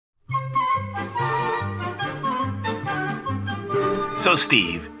So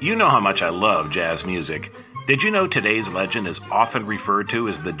Steve, you know how much I love jazz music. Did you know today's legend is often referred to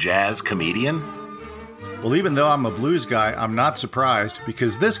as the jazz comedian? Well, even though I'm a blues guy, I'm not surprised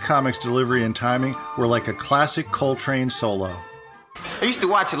because this comic's delivery and timing were like a classic Coltrane solo. I used to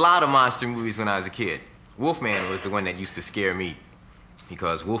watch a lot of monster movies when I was a kid. Wolfman was the one that used to scare me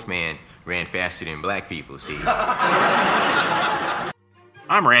because Wolfman ran faster than black people, see?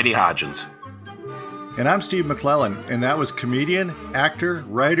 I'm Randy Hodgins. And I'm Steve McClellan, and that was comedian, actor,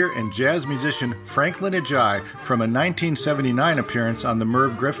 writer, and jazz musician Franklyn Ajaye from a 1979 appearance on The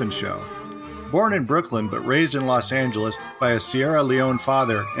Merv Griffin Show. Born in Brooklyn but raised in Los Angeles by a Sierra Leone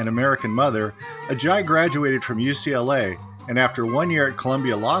father and American mother, Ajaye graduated from UCLA, and after 1 year at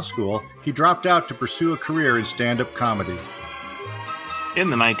Columbia Law School, he dropped out to pursue a career in stand-up comedy. In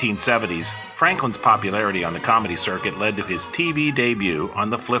the 1970s, Franklyn's popularity on the comedy circuit led to his TV debut on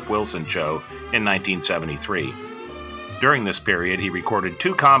The Flip Wilson Show in 1973. During this period, he recorded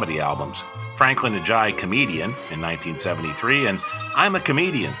 2 comedy albums, Franklyn Ajaye Comedian in 1973 and I'm a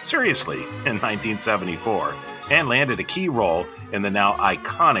Comedian, Seriously in 1974, and landed a key role in the now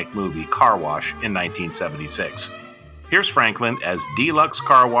iconic movie Car Wash in 1976. Here's Franklyn as Deluxe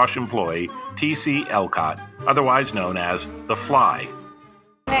Car Wash employee T.C. Elcott, otherwise known as The Fly.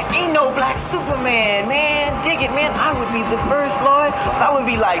 There ain't no black Superman, man. Dig it, man. I would be the first, Lord. I would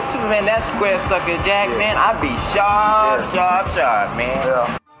be like Superman, that square sucker Jack, man. I'd be sharp, man.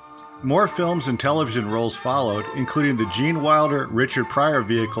 Yeah. More films and television roles followed, including the Gene Wilder, Richard Pryor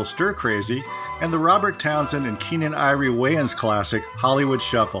vehicle Stir Crazy, and the Robert Townsend and Keenan Ivory Wayans classic Hollywood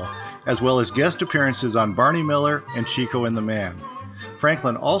Shuffle, as well as guest appearances on Barney Miller and Chico and the Man.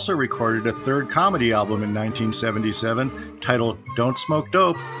 Franklyn also recorded a 3rd comedy album in 1977 titled Don't Smoke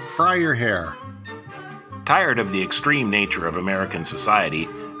Dope, Fry Your Hair. Tired of the extreme nature of American society,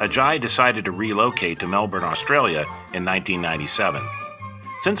 Ajaye decided to relocate to Melbourne, Australia in 1997.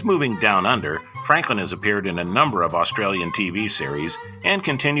 Since moving down under, Franklyn has appeared in a number of Australian TV series and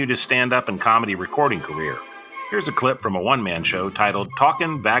continued his stand-up and comedy recording career. Here's a clip from a one-man show titled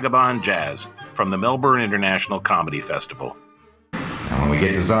Talkin' Vagabond Jazz from the Melbourne International Comedy Festival. When we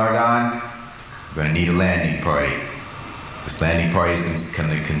get to Zargon, we're going to need a landing party. This landing party is going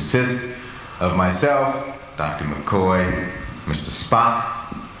to consist of myself, Dr. McCoy, Mr. Spock,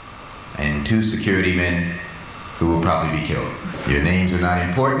 and 2 security men who will probably be killed. Your names are not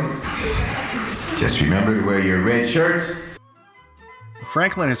important. Just remember to wear your red shirts.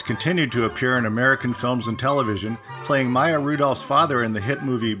 Franklyn has continued to appear in American films and television, playing Maya Rudolph's father in the hit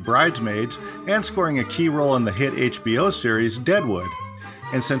movie Bridesmaids and scoring a key role in the hit HBO series Deadwood.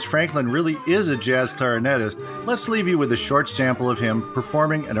 And since Franklyn really is a jazz clarinetist, let's leave you with a short sample of him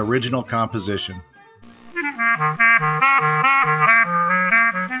performing an original composition.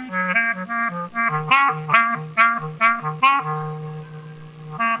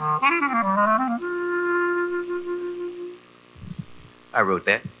 I wrote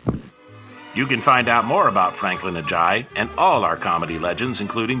that. You can find out more about Franklyn Ajaye and all our comedy legends,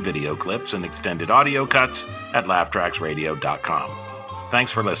 including video clips and extended audio cuts, at laughtracksradio.com.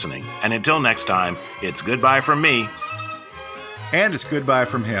 Thanks for listening, and until next time, it's goodbye from me. And it's goodbye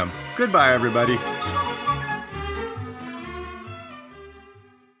from him. Goodbye, everybody.